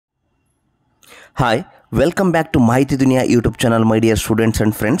Hi, welcome back to Mahiti Dunia YouTube channel, my dear students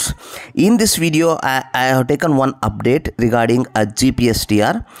and friends. In this video, I have taken one update regarding a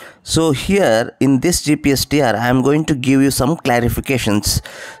GPSTR. So here in this GPSTR, I am going to give you some clarifications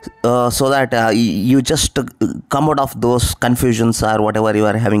so that you just come out of those confusions or whatever you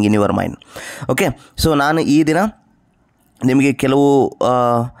are having in your mind. Okay, so ನಾನು ಈ ದಿನ ನಿಮಗೆ ಕೆಲವು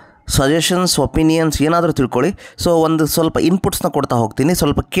suggestions opinions ಏನಾದರೂ ತಿಳ್ಕೊಳ್ಳಿ. So ಒಂದು ಸ್ವಲ್ಪ ಇನ್ಪುಟ್ಸ್ನ ಕೊಡ್ತಾ ಹೋಗ್ತೀನಿ,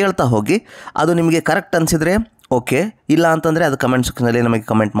 ಸ್ವಲ್ಪ ಕೇಳ್ತಾ ಹೋಗಿ. ಅದು ನಿಮಗೆ ಕರೆಕ್ಟ್ ಅನಿಸಿದರೆ ಓಕೆ, ಇಲ್ಲ ಅಂತಂದರೆ ಅದು ಕಮೆಂಟ್ ಸೆಕ್ಷನಲ್ಲಿ ನಮಗೆ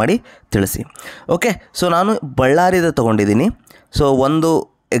ಕಮೆಂಟ್ ಮಾಡಿ ತಿಳಿಸಿ. ಓಕೆ, ಸೊ ನಾನು ಬಳ್ಳಾರಿದು ತೊಗೊಂಡಿದ್ದೀನಿ. ಸೊ ಒಂದು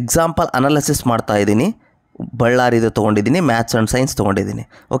ಎಕ್ಸಾಂಪಲ್ ಅನಾಲಿಸಿಸ್ ಮಾಡ್ತಾ ಇದ್ದೀನಿ. ಬಳ್ಳಾರಿದು ತೊಗೊಂಡಿದ್ದೀನಿ, ಮ್ಯಾಥ್ಸ್ ಆ್ಯಂಡ್ ಸೈನ್ಸ್ ತೊಗೊಂಡಿದ್ದೀನಿ.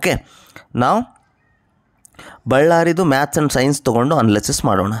 ಓಕೆ, ನಾವು ಬಳ್ಳಾರಿದು ಮ್ಯಾಥ್ಸ್ ಆ್ಯಂಡ್ ಸೈನ್ಸ್ ತೊಗೊಂಡು ಅನಾಲಿಸಿಸ್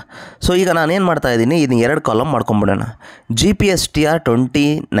ಮಾಡೋಣ. ಸೊ ಈಗ ನಾನೇನು ಮಾಡ್ತಾಯಿದ್ದೀನಿ, ಇದನ್ನ ಎರಡು ಕಾಲಮ್ ಮಾಡ್ಕೊಂಬಿಡೋಣ. GPSTR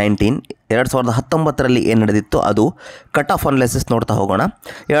 2019 2019ರಲ್ಲಿ ಏನು ನಡೆದಿತ್ತು ಅದು ಕಟ್ ಆಫ್ ಅನಾಲಿಸಿಸ್ ನೋಡ್ತಾ ಹೋಗೋಣ.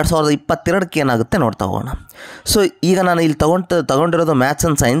 2022ಕ್ಕೆ ಏನಾಗುತ್ತೆ ನೋಡ್ತಾ ಹೋಗೋಣ. ಸೊ ಈಗ ನಾನು ಇಲ್ಲಿ ತಗೊಂಡಿರೋದು ಮ್ಯಾಥ್ಸ್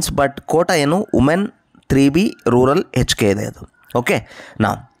ಆ್ಯಂಡ್ ಸೈನ್ಸ್, ಬಟ್ ಕೋಟ ಏನು ವುಮೆನ್ 3B ರೂರಲ್ HK ಇದೆ ಅದು. ಓಕೆ,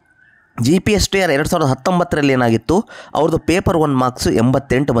 ನಾವು GPSTR 2019ರಲ್ಲಿ ಏನಾಗಿತ್ತು, ಅವ್ರದ್ದು ಪೇಪರ್ 1 ಮಾರ್ಕ್ಸು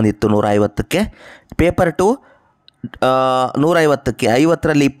 88 ಬಂದಿತ್ತು 150ಕ್ಕೆ, ಪೇಪರ್ 2 150ಕ್ಕೆ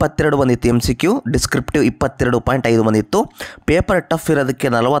 50ರಲ್ಲಿ 22 ಬಂದಿತ್ತು. MCQ ಡಿಸ್ಕ್ರಿಪ್ಟಿವ್ 22.5 ಬಂದಿತ್ತು. ಪೇಪರ್ ಟಫ್ ಇರೋದಕ್ಕೆ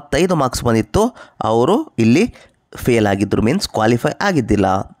 45 ಮಾರ್ಕ್ಸ್ ಬಂದಿತ್ತು. ಅವರು ಇಲ್ಲಿ ಫೇಲ್ ಆಗಿದ್ದರು, ಮೀನ್ಸ್ ಕ್ವಾಲಿಫೈ ಆಗಿದ್ದಿಲ್ಲ.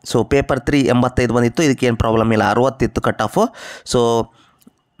 ಸೊ ಪೇಪರ್ 3 85 ಬಂದಿತ್ತು, ಇದಕ್ಕೇನು ಪ್ರಾಬ್ಲಮ್ ಇಲ್ಲ, 60 ಇತ್ತು ಕಟ್ ಆಫು. ಸೊ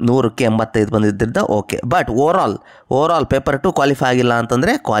 100ಕ್ಕೆ 85 ಬಂದಿದ್ದರಿಂದ okay. But overall paper 2 qualify ಆಗಿಲ್ಲ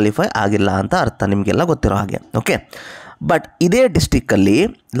ಅಂತಂದರೆ ಕ್ವಾಲಿಫೈ ಆಗಿಲ್ಲ ಅಂತ ಅರ್ಥ, ನಿಮಗೆಲ್ಲ ಗೊತ್ತಿರೋ ಹಾಗೆ. ಓಕೆ, ಬಟ್ ಇದೇ ಡಿಸ್ಟಿಕ್ಕಲ್ಲಿ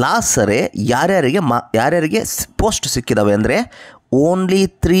ಲಾಸ್ಟ್ ಸರಿ ಯಾರ್ಯಾರಿಗೆ ಪೋಸ್ಟ್ ಸಿಕ್ಕಿದ್ದಾವೆ ಅಂದರೆ only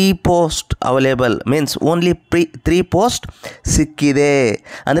 3 post available, means only 3 post ಸಿಕ್ಕಿದೆ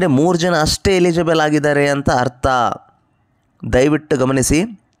ಅಂದರೆ 3 ಜನ ಅಷ್ಟೇ ಎಲಿಜಿಬಲ್ ಆಗಿದ್ದಾರೆ ಅಂತ ಅರ್ಥ. ದಯವಿಟ್ಟು ಗಮನಿಸಿ,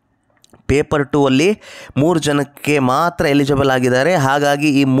 ಪೇಪರ್ 2 ಅಲ್ಲಿ 3 ಜನಕ್ಕೆ ಮಾತ್ರ ಎಲಿಜಿಬಲ್ ಆಗಿದ್ದಾರೆ. ಹಾಗಾಗಿ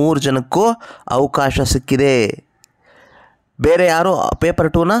ಈ 3 ಜನಕ್ಕೂ ಅವಕಾಶ ಸಿಕ್ಕಿದೆ. ಬೇರೆ ಯಾರು ಪೇಪರ್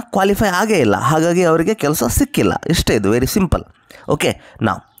 2ನ ಕ್ವಾಲಿಫೈ ಆಗೇ ಇಲ್ಲ, ಹಾಗಾಗಿ ಅವರಿಗೆ ಕೆಲಸ ಸಿಕ್ಕಿಲ್ಲ. ಇಷ್ಟೇ, ಇದು ವೆರಿ ಸಿಂಪಲ್. ಓಕೆ,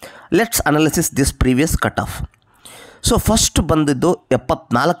 ನಾವು let's analysis this previous cut off. So first ಬಂದಿದ್ದು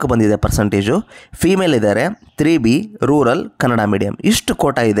 74 ಬಂದಿದೆ ಪರ್ಸೆಂಟೇಜು. ಫೀಮೇಲ್ ಇದ್ದಾರೆ, 3B ರೂರಲ್ ಕನ್ನಡ ಮೀಡಿಯಮ್. ಇಷ್ಟು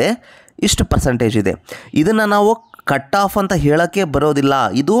ಕೋಟ ಇದೆ, ಇಷ್ಟು ಪರ್ಸೆಂಟೇಜ್ ಇದೆ. ಇದನ್ನು ನಾವು ಕಟ್ ಆಫ್ ಅಂತ ಹೇಳೋಕ್ಕೆ ಬರೋದಿಲ್ಲ.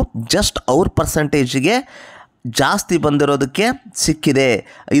 ಇದು ಜಸ್ಟ್ ಅವ್ರ ಪರ್ಸೆಂಟೇಜಿಗೆ ಜಾಸ್ತಿ ಬಂದಿರೋದಕ್ಕೆ ಸಿಕ್ಕಿದೆ.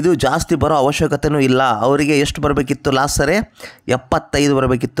 ಇದು ಜಾಸ್ತಿ ಬರೋ ಅವಶ್ಯಕತೆಯೂ ಇಲ್ಲ. ಅವರಿಗೆ ಎಷ್ಟು ಬರಬೇಕಿತ್ತು ಲಾಸ್ಟ್ ಸರಿ, 75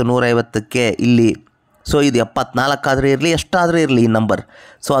 ಬರಬೇಕಿತ್ತು 150ಕ್ಕೆ ಇಲ್ಲಿ. ಸೊ ಇದು 74 ಆದರೆ ಇರಲಿ, ಎಷ್ಟಾದರೂ ಇರಲಿ ಈ ನಂಬರ್.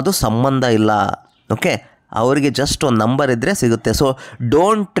 ಸೊ ಅದು ಸಂಬಂಧ ಇಲ್ಲ. ಓಕೆ, ಅವರಿಗೆ ಜಸ್ಟ್ ಒಂದು ನಂಬರ್ ಇದ್ದರೆ ಸಿಗುತ್ತೆ. So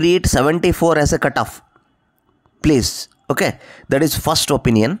don't treat 74 as A cut off please. Okay, that is first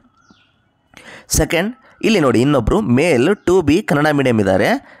opinion. Second, ಇಲ್ಲಿ ನೋಡಿ, ಇನ್ನೊಬ್ಬರು ಮೇಲ್ 2B ಕನ್ನಡ ಮೀಡಿಯಮ್ ಇದ್ದಾರೆ.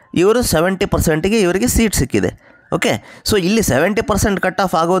 ಇವರು 70%ಗೆ ಇವರಿಗೆ ಸೀಟ್ ಸಿಕ್ಕಿದೆ. ಓಕೆ, ಸೊ ಇಲ್ಲಿ 70% ಕಟ್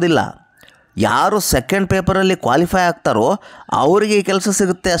ಆಫ್ ಆಗೋದಿಲ್ಲ. ಯಾರು ಸೆಕೆಂಡ್ ಪೇಪರಲ್ಲಿ ಕ್ವಾಲಿಫೈ ಆಗ್ತಾರೋ ಅವರಿಗೆ ಈ ಕೆಲಸ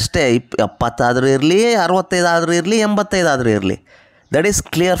ಸಿಗುತ್ತೆ ಅಷ್ಟೇ. 70 ಆದರೂ ಇರಲಿ, 65 ಆದರೂ ಇರಲಿ, 85 ಆದರೂ ಇರಲಿ. That is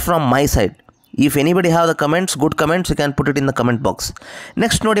clear from my side. If anybody have the comments, good comments, you can put it in the comment box.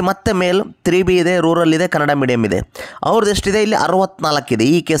 Next ನೋಡಿ, ಮತ್ತೆ ಮೇಲ್ 3B ಇದೆ, ರೂರಲ್ ಇದೆ, ಕನ್ನಡ ಮೀಡಿಯಮ್ ಇದೆ. ಅವ್ರದ್ದು ಎಷ್ಟಿದೆ ಇಲ್ಲಿ 64 ಇದೆ.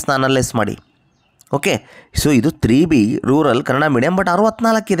 ಈ ಕೇಸ್ನ ಅನಲೈಸ್ ಮಾಡಿ. ಓಕೆ, ಸೊ ಇದು 3B rural Kannada medium, but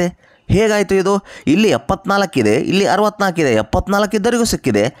 64 ಇದೆ. ಹೇಗಾಯಿತು ಇದು? ಇಲ್ಲಿ 74 ಇದೆ, ಇಲ್ಲಿ 64 ಇದೆ. 74 ಇದ್ದವರಿಗೂ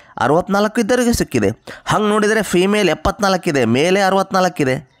ಸಿಕ್ಕಿದೆ, 64 ಇದ್ದವರಿಗೂ ಸಿಕ್ಕಿದೆ. ಹಂಗೆ ನೋಡಿದರೆ ಫೀಮೇಲ್ 74 ಇದೆ, ಮೇಲೆ 64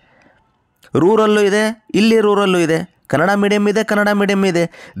 ಇದೆ. ರೂರಲ್ಲು ಇದೆ, ಇಲ್ಲಿ ರೂರಲ್ಲು ಇದೆ. ಕನ್ನಡ ಮೀಡಿಯಮ್ ಇದೆ, ಕನ್ನಡ ಮೀಡಿಯಮ್ ಇದೆ.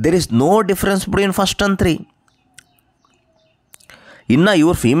 There is no difference between first and 3. ಇನ್ನು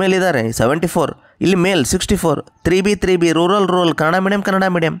ಇವ್ರು ಫೀಮೇಲ್ ಇದ್ದಾರೆ 74, ಇಲ್ಲಿ ಮೇಲ್ 64. 3B rural Kannada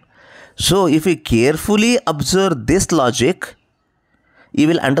medium. So if you carefully observe this logic, you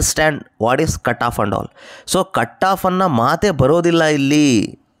will understand what is cut off and all. So cut off ಅನ್ನೋ ಮಾತೇ ಬರೋದಿಲ್ಲ ಇಲ್ಲಿ.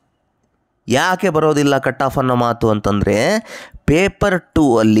 ಯಾಕೆ ಬರೋದಿಲ್ಲ ಕಟ್ ಆಫ್ ಅನ್ನೋ ಮಾತು ಅಂತಂದರೆ, ಪೇಪರ್ 2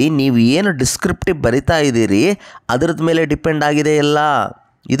 ಅಲ್ಲಿ ನೀವು ಏನು ಡಿಸ್ಕ್ರಿಪ್ಟಿವ್ ಬರಿತಾ ಇದ್ದೀರಿ ಅದ್ರದ್ದು ಮೇಲೆ ಡಿಪೆಂಡ್ ಆಗಿದೆ ಎಲ್ಲ.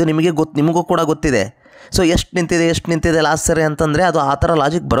 ಇದು ನಿಮಗೂ ಕೂಡ ಗೊತ್ತಿದೆ. ಸೊ ಎಷ್ಟು ನಿಂತಿದೆ ಲಾಸ್ಟ್ ಸರಿ ಅಂತಂದರೆ ಅದು ಆ ಥರ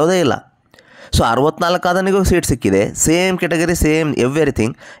ಲಾಜಿಕ್ ಬರೋದೇ ಇಲ್ಲ. ಸೊ 64 ಆದನಿಗೂ ಸೀಟ್ ಸಿಕ್ಕಿದೆ, ಸೇಮ್ ಕೆಟಗರಿ, ಸೇಮ್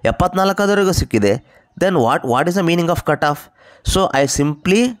ಎವ್ರಿಥಿಂಗ್. 74 ಆದವರಿಗೂ ಸಿಕ್ಕಿದೆ. Then what is the meaning off cut off? So I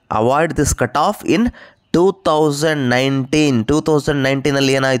simply avoid this cut of in 2019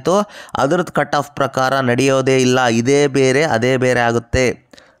 ಏನಾಯಿತು, ಅದರದ್ದು ಕಟ್ ಆಫ್ ಪ್ರಕಾರ ನಡೆಯೋದೇ ಇಲ್ಲ. ಇದೇ ಬೇರೆ ಅದೇ ಬೇರೆ ಆಗುತ್ತೆ.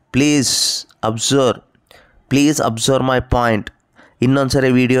 Please observe my point. ಇನ್ನೊಂದು ಸರಿ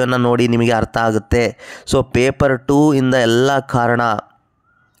ವಿಡಿಯೋನ ನೋಡಿ, ನಿಮಗೆ ಅರ್ಥ ಆಗುತ್ತೆ. ಸೊ ಪೇಪರ್ 2 ಇಂದ ಎಲ್ಲ ಕಾರಣ.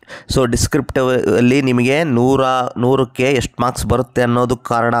 ಸೊ ಡಿಸ್ಕ್ರಿಪ್ಟಿವ್ ಅಲ್ಲಿ ನಿಮಗೆ 100ಕ್ಕೆ ಎಷ್ಟು ಮಾರ್ಕ್ಸ್ ಬರುತ್ತೆ ಅನ್ನೋದು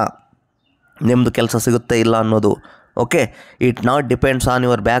ಕಾರಣ, ನಿಮ್ಮದು ಕೆಲಸ ಸಿಗುತ್ತೆ ಇಲ್ಲ ಅನ್ನೋದು. Okay, it not depends on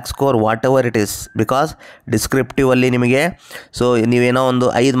your back score what ever it is, because ಡಿಸ್ಕ್ರಿಪ್ಟಿವಲ್ಲಿ ನಿಮಗೆ ಸೊ ನೀವೇನೋ ಒಂದು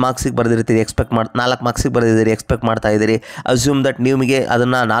 5 ಮಾರ್ಕ್ಸಿಗೆ ಬರೆದಿರ್ತೀರಿ, 4 ಮಾರ್ಕ್ಸಿಗೆ ಬರೆದಿದ್ದೀರಿ, ಎಕ್ಸ್ಪೆಕ್ಟ್ ಮಾಡ್ತಾ ಇದ್ದೀರಿ. ಅಸ್ಯೂಮ್ ದಟ್ ನಿಮಗೆ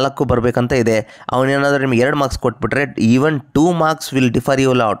ಅದನ್ನು 4 ಬರಬೇಕಂತ ಇದೆ, ಅವನೇನಾದರೂ ನಿಮಗೆ 2 ಮಾರ್ಕ್ಸ್ ಕೊಟ್ಬಿಟ್ರೆ even 2 marks will differ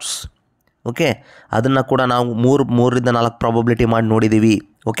you lots. Okay, ಅದನ್ನು ಕೂಡ ನಾವು 3-4 ಪ್ರಾಬಬಿಲಿಟಿ ಮಾಡಿ ನೋಡಿದ್ದೀವಿ.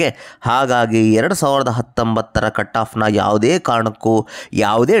 ಓಕೆ, ಹಾಗಾಗಿ 2019 ಕಟ್ ಆಫ್ನ ಯಾವುದೇ ಕಾರಣಕ್ಕೂ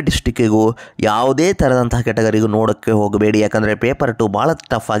ಯಾವುದೇ ಡಿಸ್ಟಿಕ್ಕಿಗೂ ಯಾವುದೇ ಥರದಂತಹ ಕೆಟಗರಿಗೂ ನೋಡೋಕ್ಕೆ ಹೋಗಬೇಡಿ. ಯಾಕಂದರೆ ಪೇಪರ್ 2 ಭಾಳ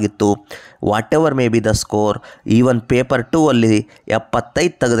ಟಫ್ ಆಗಿತ್ತು. What ever may be the score, even paper 2 ಅಲ್ಲಿ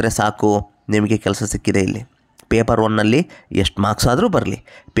 75 ತೆಗೆದ್ರೆ ಸಾಕು, ನಿಮಗೆ ಕೆಲಸ ಸಿಕ್ಕಿದೆ. ಇಲ್ಲಿ ಪೇಪರ್ 1ನಲ್ಲಿ ಎಷ್ಟು ಮಾರ್ಕ್ಸ್ ಆದರೂ ಬರಲಿ,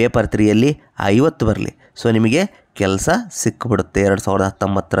 ಪೇಪರ್ 3ಯಲ್ಲಿ 50 ಬರಲಿ, ಸೊ ನಿಮಗೆ ಕೆಲಸ ಸಿಕ್ಕಿಬಿಡುತ್ತೆ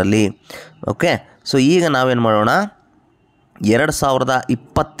 2019ರಲ್ಲಿ. ಓಕೆ, ಸೊ ಈಗ ನಾವೇನು ಮಾಡೋಣ,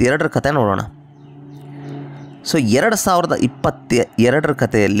 2022 ಕತೆ ನೋಡೋಣ. ಸೊ 2022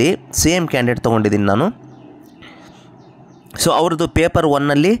 ಕಥೆಯಲ್ಲಿ ಸೇಮ್ ಕ್ಯಾಂಡಿಡೇಟ್ ತೊಗೊಂಡಿದ್ದೀನಿ ನಾನು. ಸೊ ಅವ್ರದ್ದು ಪೇಪರ್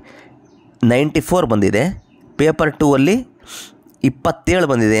 1ನಲ್ಲಿ 94 ಬಂದಿದೆ, ಪೇಪರ್ 2ಅಲ್ಲಿ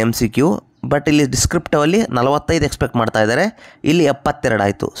 27 ಬಂದಿದೆ MCQ. ಬಟ್ ಇಲ್ಲಿ ಡಿಸ್ಕ್ರಿಪ್ಟಿವಲ್ಲಿ 45 ಎಕ್ಸ್ಪೆಕ್ಟ್ ಮಾಡ್ತಾ ಇದ್ದಾರೆ, ಇಲ್ಲಿ 72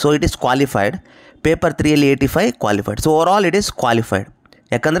 ಆಯಿತು. So it is qualified. Paper 3ಯಲ್ಲಿ 85 qualified. So over all it is qualified.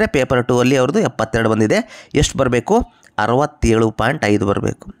 ಯಾಕಂದರೆ ಪೇಪರ್ 2ಅಲ್ಲಿ ಅವ್ರದ್ದು 72 ಬಂದಿದೆ. ಎಷ್ಟು ಬರಬೇಕು? 67.5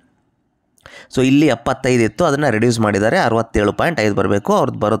 ಬರಬೇಕು. ಸೊ ಇಲ್ಲಿ 75 ಇತ್ತು, ಅದನ್ನು ರಿಡ್ಯೂಸ್ ಮಾಡಿದ್ದಾರೆ, 67.5 ಬರಬೇಕು,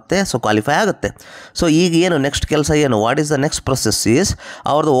 ಅವ್ರದ್ದು ಬರುತ್ತೆ. ಸೊ ಕ್ವಾಲಿಫೈ ಆಗುತ್ತೆ. ಸೊ ಈಗ ಏನು ನೆಕ್ಸ್ಟ್ ಕೆಲಸ ಏನು, what is the next process is,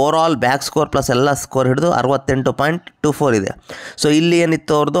 ಅವ್ರದ್ದು over all back score plus ಎಲ್ಲ ಸ್ಕೋರ್ ಹಿಡಿದು 68.24 ಇದೆ. ಸೊ ಇಲ್ಲಿ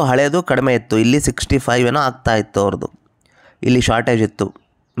ಏನಿತ್ತು ಅವ್ರದ್ದು ಹಳೇದು ಕಡಿಮೆ ಇತ್ತು, ಇಲ್ಲಿ 65 ಏನೋ ಆಗ್ತಾ ಇತ್ತು ಅವ್ರದ್ದು, ಇಲ್ಲಿ ಶಾರ್ಟೇಜ್ ಇತ್ತು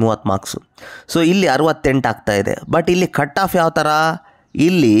 30 ಮಾರ್ಕ್ಸು. ಸೊ ಇಲ್ಲಿ 68 ಆಗ್ತಾ ಇದೆ. ಬಟ್ ಇಲ್ಲಿ ಕಟ್ ಆಫ್ ಯಾವ ಥರ,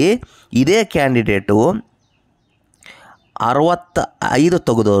 ಇಲ್ಲಿ ಇದೇ ಕ್ಯಾಂಡಿಡೇಟು 65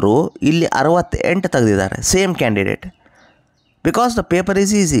 ತೆಗೆದವರು ಇಲ್ಲಿ 68 ತೆಗೆದಿದ್ದಾರೆ, same candidate, because the paper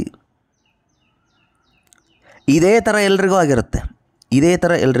is easy. ಇದೇ ಥರ ಎಲ್ರಿಗೂ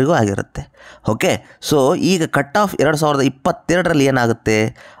ಆಗಿರುತ್ತೆ. ಓಕೆ, ಸೊ ಈಗ ಕಟ್ ಆಫ್ 2022ರಲ್ಲಿ ಏನಾಗುತ್ತೆ,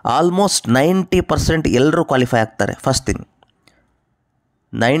 ಆಲ್ಮೋಸ್ಟ್ 90% ಎಲ್ಲರೂ ಕ್ವಾಲಿಫೈ ಆಗ್ತಾರೆ. ಫಸ್ಟ್ ಥಿಂಗ್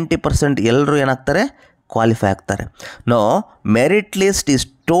 90% ಎಲ್ಲರೂ ಏನಾಗ್ತಾರೆ, ಕ್ವಾಲಿಫೈ ಆಗ್ತಾರೆ. No merit list is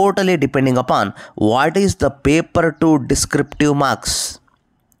totally depending upon what is the paper 2 descriptive marks.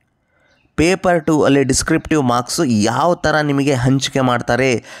 Paper 2 ಅಲ್ಲಿ ಡಿಸ್ಕ್ರಿಪ್ಟಿವ್ ಮಾರ್ಕ್ಸು ಯಾವ ಥರ ನಿಮಗೆ ಹಂಚಿಕೆ ಮಾಡ್ತಾರೆ,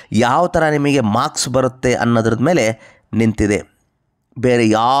 ಯಾವ ಥರ ನಿಮಗೆ ಮಾರ್ಕ್ಸ್ ಬರುತ್ತೆ ಅನ್ನೋದ್ರದ ಮೇಲೆ ನಿಂತಿದೆ, ಬೇರೆ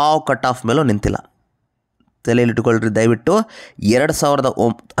ಯಾವ ಕಟ್ ಆಫ್ ಮೇಲೂ ನಿಂತಿಲ್ಲ. ತಲೆಯಲ್ಲಿಟ್ಟುಕೊಳ್ಳ್ರಿ ದಯವಿಟ್ಟು.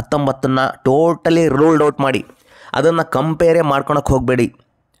 2019ನ್ನ ಟೋಟಲಿ ರೂಲ್ಡ್ ಔಟ್ ಮಾಡಿ, ಅದನ್ನು ಕಂಪೇರೇ ಮಾಡ್ಕೊಳಕ್ಕೆ ಹೋಗಬೇಡಿ.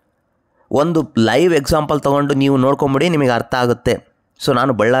 ಒಂದು ಲೈವ್ ಎಕ್ಸಾಂಪಲ್ ತೊಗೊಂಡು ನೀವು ನೋಡ್ಕೊಂಬಿಡಿ, ನಿಮಗೆ ಅರ್ಥ ಆಗುತ್ತೆ. ಸೊ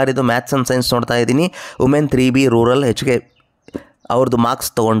ನಾನು ಬಳ್ಳಾರಿದು ಮ್ಯಾಥ್ಸ್ ಆ್ಯಂಡ್ ಸೈನ್ಸ್ ನೋಡ್ತಾ ಇದ್ದೀನಿ, ವುಮೆನ್ 3B ರೂರಲ್ HK ಅವ್ರದ್ದು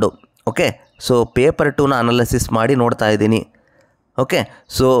ಮಾರ್ಕ್ಸ್ ತೊಗೊಂಡು. ಓಕೆ, ಸೊ ಪೇಪರ್ 2ನ ಅನಾಲಿಸಿಸ್ ಮಾಡಿ ನೋಡ್ತಾ ಇದ್ದೀನಿ. ಓಕೆ,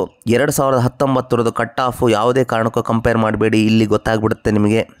 ಸೊ 2019 ಕಟ್ ಆಫು ಯಾವುದೇ ಕಾರಣಕ್ಕೂ ಕಂಪೇರ್ ಮಾಡಬೇಡಿ, ಇಲ್ಲಿ ಗೊತ್ತಾಗ್ಬಿಡುತ್ತೆ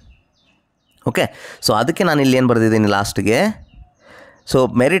ನಿಮಗೆ. ಓಕೆ, ಸೊ ಅದಕ್ಕೆ ನಾನು ಇಲ್ಲಿ ಏನು ಬರೆದಿದ್ದೀನಿ ಲಾಸ್ಟ್ಗೆ, so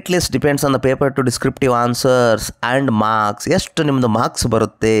merit list depends on the paper 2 descriptive answers and marks. ಎಷ್ಟು ನಿಮ್ಮದು ಮಾರ್ಕ್ಸ್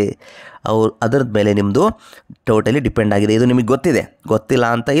ಬರುತ್ತೆ ಅದರದ ಮೇಲೆ ನಿಮ್ಮದು ಟೋಟಲಿ ಡಿಪೆಂಡ್ ಆಗಿದೆ. ಇದು ನಿಮಗೆ ಗೊತ್ತಿಲ್ಲ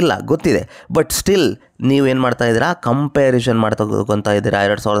ಅಂತ ಇಲ್ಲ, ಗೊತ್ತಿದೆ. ಬಟ್ ಸ್ಟಿಲ್ ನೀವೇನು ಮಾಡ್ತಾ ಇದ್ದೀರಾ, ಕಂಪ್ಯಾರಿಸನ್ ಮಾಡ್ತಾ ಇದ್ದೀರಾ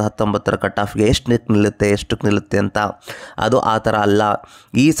 2019 ಕಟ್ ಆಫ್ಗೆ ಎಷ್ಟಕ್ಕೆ ನಿಲ್ಲುತ್ತೆ ಅಂತ. ಅದು ಆ ಥರ ಅಲ್ಲ.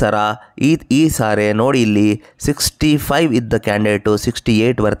 ಈ ಸಾರಿ ನೋಡಿ, ಇಲ್ಲಿ 65 ಇದ್ದ ಕ್ಯಾಂಡಿಡೇಟು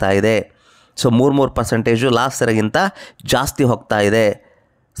 68 ಬರ್ತಾ ಇದೆ. ಸೊ 3% ಲಾಸ್ಟ್ ಸರಿಗಿಂತ ಜಾಸ್ತಿ ಹೋಗ್ತಾ ಇದೆ.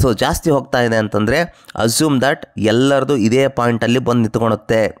 ಸೊ ಜಾಸ್ತಿ ಹೋಗ್ತಾ ಇದೆ ಅಂತಂದರೆ ಅಸ್ಯೂಮ್ ದಟ್ ಎಲ್ಲರದು ಇದೇ ಪಾಯಿಂಟಲ್ಲಿ ಬಂದು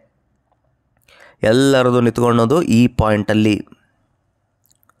ನಿಂತ್ಕೊಳುತ್ತೆ. ಎಲ್ಲರದು ನಿಂತ್ಕೊಳ್ಳೋದು ಈ ಪಾಯಿಂಟಲ್ಲಿ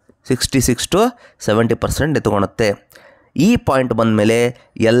 66 to 70% ನಿಂತ್ಕೊಳುತ್ತೆ. ಈ ಪಾಯಿಂಟ್ ಬಂದ ಮೇಲೆ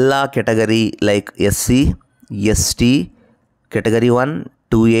ಎಲ್ಲ category like SC ST category 1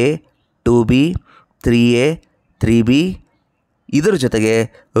 2A 2B 3A 3B, ಇದರ ಜೊತೆಗೆ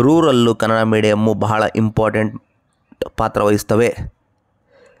ರೂರಲ್ಲು ಕನ್ನಡ ಮೀಡಿಯಮ್ಮು ಬಹಳ ಇಂಪಾರ್ಟೆಂಟ್ ಪಾತ್ರ ವಹಿಸ್ತವೆ.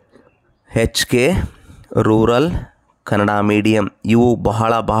 HK ರೂರಲ್ ಕನ್ನಡ ಮೀಡಿಯಮ್ ಇವು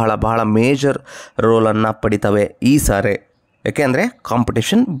ಬಹಳ ಮೇಜರ್ ರೋಲನ್ನು ಪಡಿತವೆ ಈ ಸಾರಿ. ಯಾಕೆಂದರೆ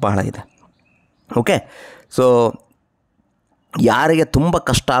ಕಾಂಪಿಟೇಷನ್ ಬಹಳ ಇದೆ. ಓಕೆ, ಸೊ ಯಾರಿಗೆ ತುಂಬ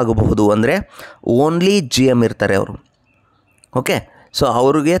ಕಷ್ಟ ಆಗಬಹುದು ಅಂದರೆ ಓನ್ಲಿ GM ಇರ್ತಾರೆ ಅವರು. ಓಕೆ, ಸೊ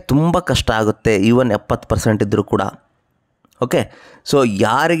ಅವ್ರಿಗೆ ತುಂಬ ಕಷ್ಟ ಆಗುತ್ತೆ, ಈವನ್ 70% ಇದ್ದರೂ ಕೂಡ. ಓಕೆ, ಸೊ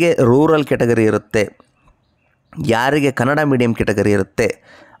ಯಾರಿಗೆ ರೂರಲ್ ಕೆಟಗರಿ ಇರುತ್ತೆ, ಯಾರಿಗೆ ಕನ್ನಡ ಮೀಡಿಯಮ್ ಕೆಟಗರಿ ಇರುತ್ತೆ,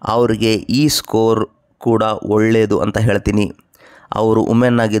 ಅವರಿಗೆ ಈ ಸ್ಕೋರ್ ಕೂಡ ಒಳ್ಳೆಯದು ಅಂತ ಹೇಳ್ತೀನಿ. ಅವರು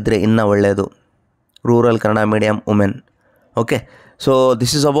ವುಮೆನ್ ಆಗಿದ್ದರೆ ಇನ್ನೂ ಒಳ್ಳೆಯದು, rural Kannada medium women. Okay, So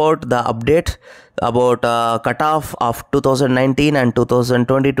this is about the update about cutoff of 2019 and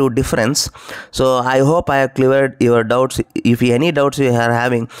 2022 difference. So I hope I have cleared your doubts. If any doubts you are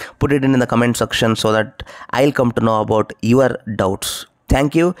having, put it in the comment section so that I'll come to know about your doubts.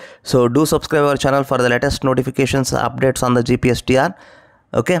 Thank you. So do subscribe our channel for the latest notifications, updates on the GPSTR.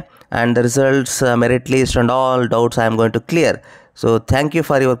 Okay, and the results, merit list and all doubts I am going to clear. So thank you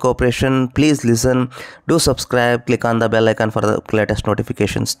for your cooperation. Please listen, do subscribe, click on the bell icon for the latest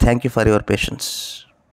notifications. Thank you for your patience.